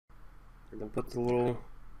And then put the little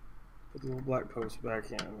black post back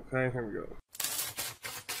in. Okay, here we go.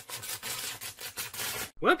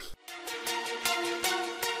 Whoops.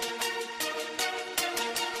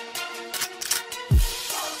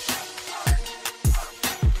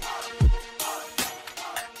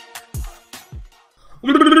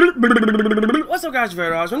 What's up, guys?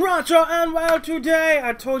 Very awesome, Racho, and well, today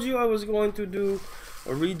I told you I was going to do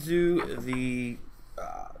a redo the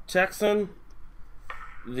TECSUN,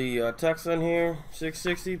 TECSUN here,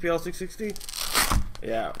 660, PL660.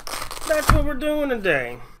 Yeah, that's what we're doing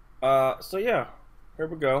today. So yeah, here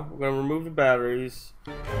we go. We're gonna remove the batteries.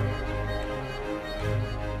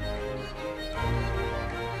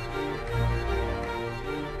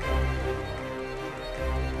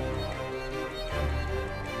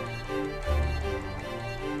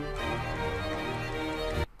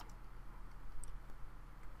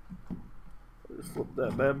 Just flip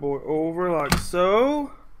that bad boy over like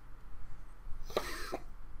so.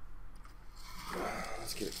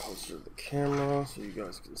 Let's get it closer to the camera so you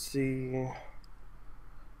guys can see.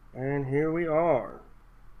 And here we are.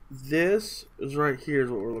 This is right here is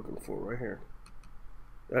what we're looking for, right here.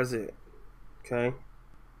 That's it. Okay.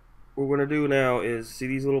 What we're gonna do now is see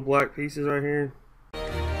these little black pieces right here.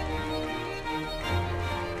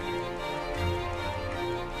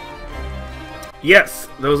 Yes,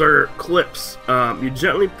 those are clips. You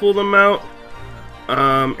gently pull them out,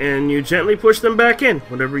 and you gently push them back in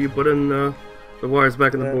whenever you put in the wires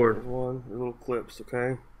back in the board. One little clips,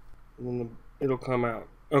 okay, and then it'll come out.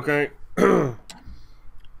 Okay,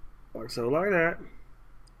 like so, like that.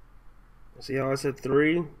 See how I said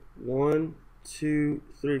 3, 1, 2,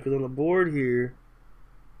 3? Because on the board here,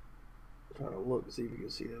 I'm trying to look to see if you can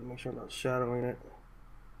see that. Make sure I'm not shadowing it.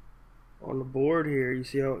 On the board here, you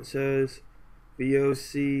see how it says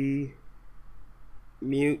VOC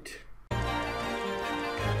mute.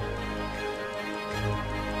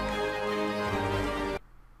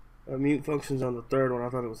 Mute function's on the third one. I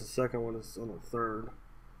thought it was the second one. It's on the third.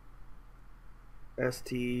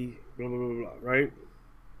 ST blah blah blah blah. Right?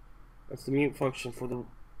 That's the mute function for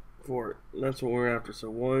it. And that's what we're after. So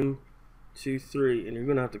 1, 2, 3, and you're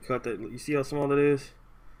gonna have to cut that. You see how small that is?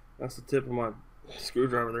 That's the tip of my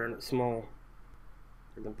screwdriver there, and it's small.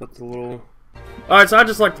 And then put the little. Alright, so I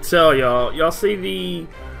just like to tell y'all see the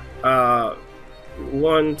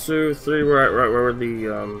 1, 2, 3 right where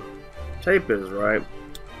the tape is, right?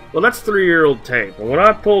 Well, that's 3-year-old tape, and when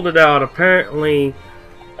I pulled it out, apparently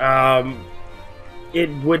it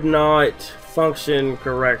would not function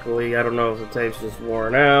correctly. I don't know if the tape's just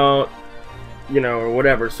worn out, you know, or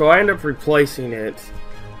whatever. So I ended up replacing it.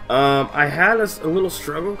 I had a little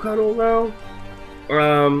struggle cuddle though.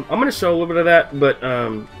 I'm gonna show a little bit of that, but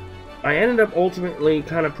I ended up ultimately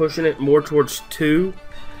kind of pushing it more towards 2,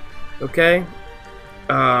 okay?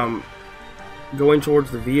 Going towards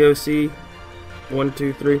the VOC, 1,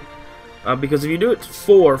 2, 3. Because if you do it to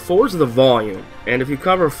 4, 4 is the volume, and if you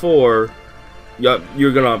cover 4,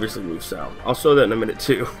 you're gonna obviously lose sound. I'll show that in a minute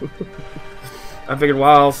too. I figured,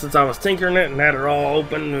 well, since I was tinkering it and had it all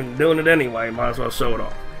open and doing it anyway, might as well show it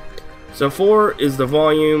off. So 4 is the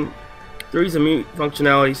volume. 3 is the mute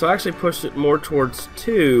functionality, so I actually pushed it more towards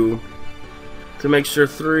 2 to make sure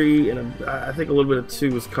 3 and I think a little bit of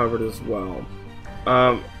 2 was covered as well.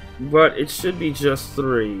 But it should be just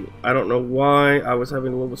 3. I don't know why I was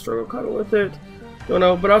having a little bit of struggle cuddle with it. Don't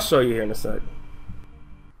know, but I'll show you here in a sec.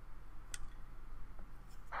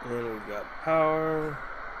 And we've got power,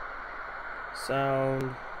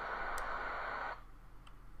 sound.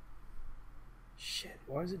 Shit,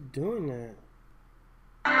 why is it doing that?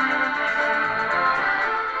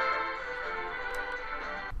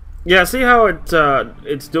 Yeah, see how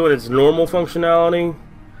it's doing its normal functionality,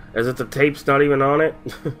 as if the tape's not even on it.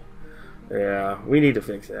 Yeah, we need to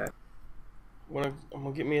fix that. I'm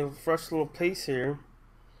gonna get me a fresh little piece here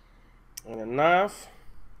and a knife,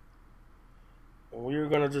 and we're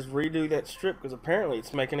gonna just redo that strip because apparently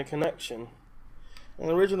it's making a connection. In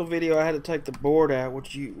the original video, I had to take the board out,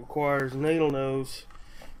 which requires needle nose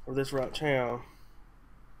for this right channel.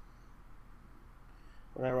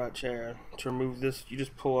 That right chair. To remove this, you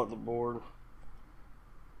just pull out the board,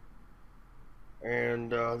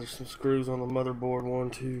 and there's some screws on the motherboard.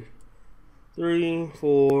 1, 2, 3,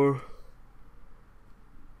 4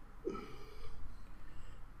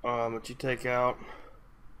 that you take out,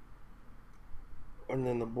 and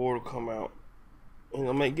then the board will come out, and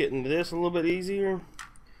it'll make getting this a little bit easier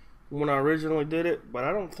than when I originally did it, but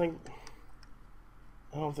I don't think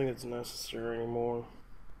it's necessary anymore.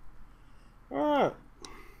 Alright.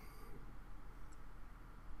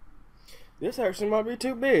 This actually might be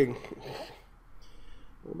too big.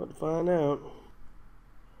 We're about to find out.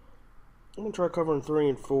 I'm gonna try covering 3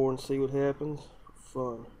 and 4 and see what happens.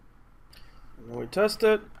 Fun. And then we test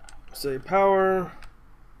it. Say power.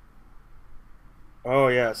 Oh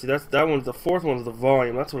yeah, see that one's the fourth one's the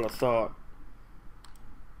volume. That's what I thought.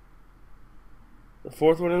 The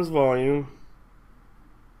fourth one is volume.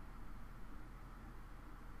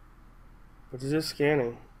 But it's just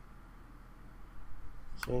scanning.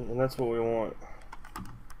 See, and that's what we want.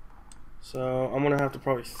 So I'm gonna have to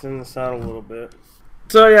probably thin this out a little bit.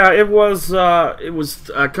 So yeah, it was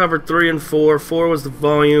covered 3 and 4. 4 was the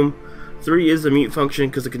volume. 3 is the mute function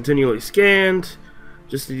because it continually scanned.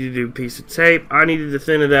 Just need to do a piece of tape. I needed to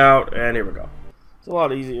thin it out, and here we go. It's a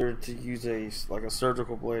lot easier to use like a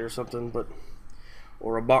surgical blade or something,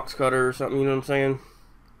 or a box cutter or something. You know what I'm saying?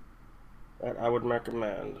 That I would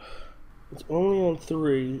recommend. It's only on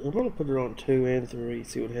 3. I'm gonna put it on 2 and 3.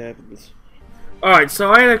 See what happens. All right,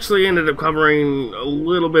 so I actually ended up covering a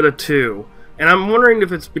little bit of 2, and I'm wondering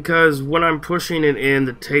if it's because when I'm pushing it in,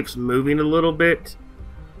 the tape's moving a little bit.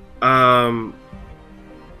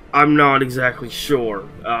 I'm not exactly sure,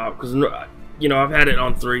 because you know, I've had it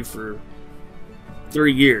on 3 for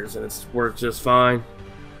 3 years and it's worked just fine.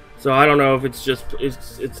 So I don't know if it's just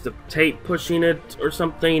it's the tape pushing it or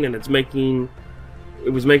something, and it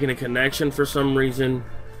was making a connection for some reason.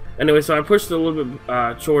 Anyway, so I pushed it a little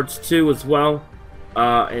bit towards 2 as well,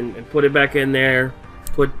 and put it back in there.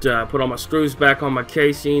 Put all my screws back on my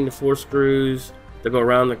casing, the 4 screws that go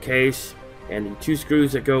around the case, and the 2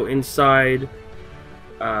 screws that go inside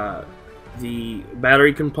the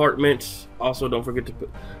battery compartment. Also, don't forget to put,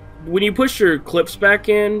 when you push your clips back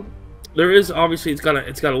in, there is obviously it's got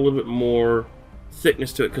a little bit more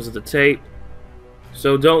thickness to it because of the tape.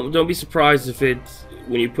 So don't be surprised if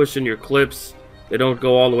when you push in your clips, they don't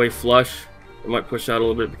go all the way flush. It might push out a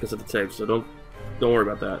little bit because of the tape. So don't worry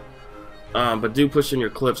about that. But do push in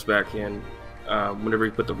your clips back in whenever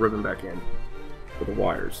you put the ribbon back in for the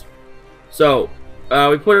wires. So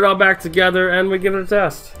we put it all back together and we give it a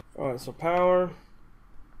test. Alright, so power.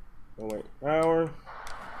 Oh wait, power.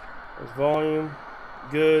 There's volume.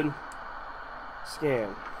 Good.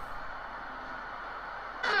 Scan.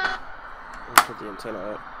 Let's put the antenna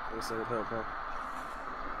up. I guess that would help, huh?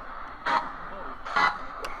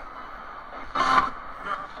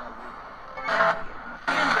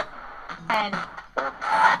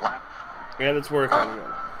 And it's working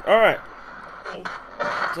again. Alright.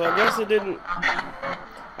 So I guess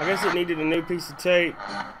it needed a new piece of tape.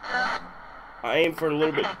 I aimed for a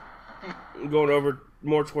little bit, going over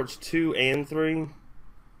more towards 2 and 3.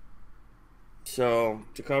 So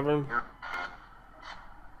to cover them.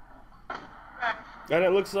 And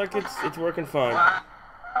it looks like it's working fine.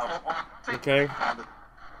 Okay.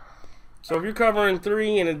 So if you're covering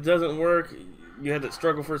 3 and it doesn't work, you had to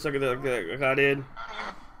struggle for a second like I did.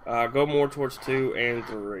 Go more towards 2 and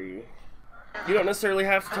 3. You don't necessarily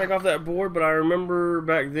have to take off that board, but I remember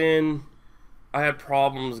back then I had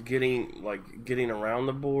problems getting around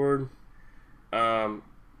the board. But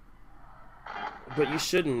you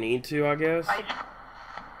shouldn't need to, I guess.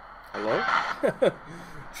 Hello?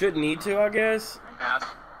 Shouldn't need to, I guess.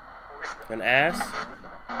 An ass?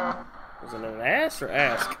 Was it an ass or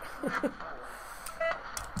ask?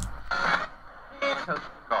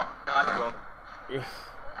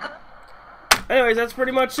 Anyways, that's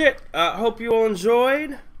pretty much it. Hope you all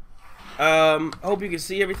enjoyed. Hope you can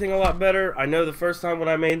see everything a lot better. I know the first time when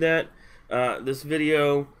I made this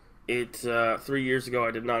video, 3 years ago,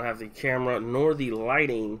 I did not have the camera nor the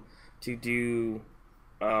lighting to do,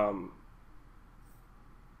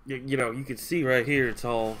 you know, you can see right here, it's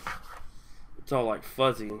all like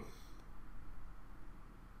fuzzy.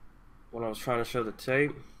 When I was trying to show the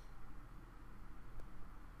tape,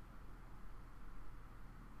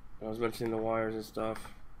 I was mentioning the wires and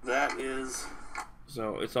stuff.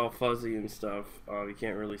 So it's all fuzzy and stuff. You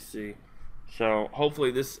can't really see. So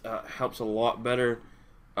hopefully this helps a lot better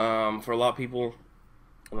for a lot of people.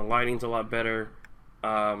 And the lighting's a lot better.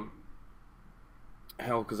 Hell,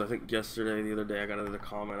 because I think the other day, I got another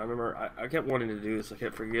comment. I remember I kept wanting to do this. I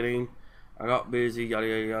kept forgetting. I got busy, yada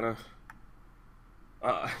yada yada. You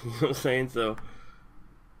know what I'm saying? So,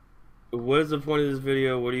 what is the point of this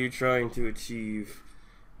video? What are you trying to achieve?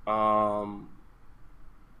 You're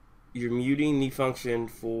muting the function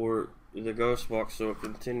for the ghost box so it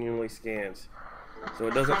continually scans. So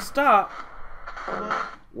it doesn't stop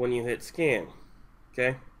when you hit scan.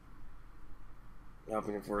 Okay?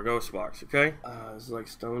 Helping it for a ghost box, okay? This is like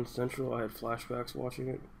Stone Central. I had flashbacks watching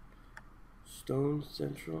it. Stone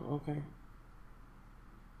Central, okay.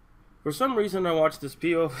 For some reason, I watched this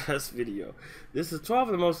POS video. This is 12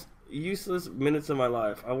 of the most useless minutes of my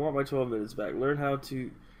life. I want my 12 minutes back. Learn how to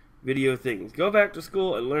video things. Go back to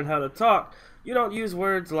school and learn how to talk. You don't use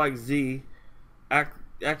words like Z. Act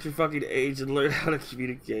your fucking age and learn how to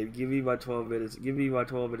communicate. Give me my 12 minutes. Give me my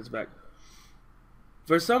 12 minutes back.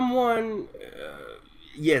 For someone,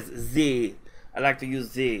 yes, Z. I like to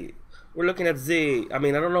use Z. We're looking at Z. I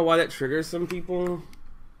mean, I don't know why that triggers some people.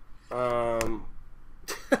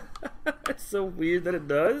 It's so weird that it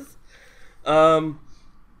does. For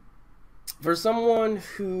someone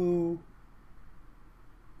who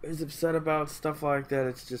is upset about stuff like that,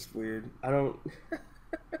 it's just weird. I don't...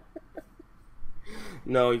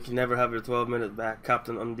 No, you can never have your 12 minutes back,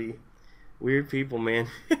 Captain Undy. Weird people, man.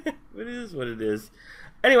 It is what it is.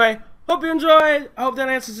 Anyway, hope you enjoyed. I hope that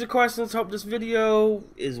answers your questions. Hope this video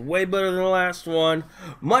is way better than the last one.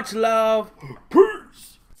 Much love.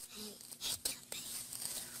 Peace.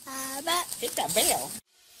 Hit the bell.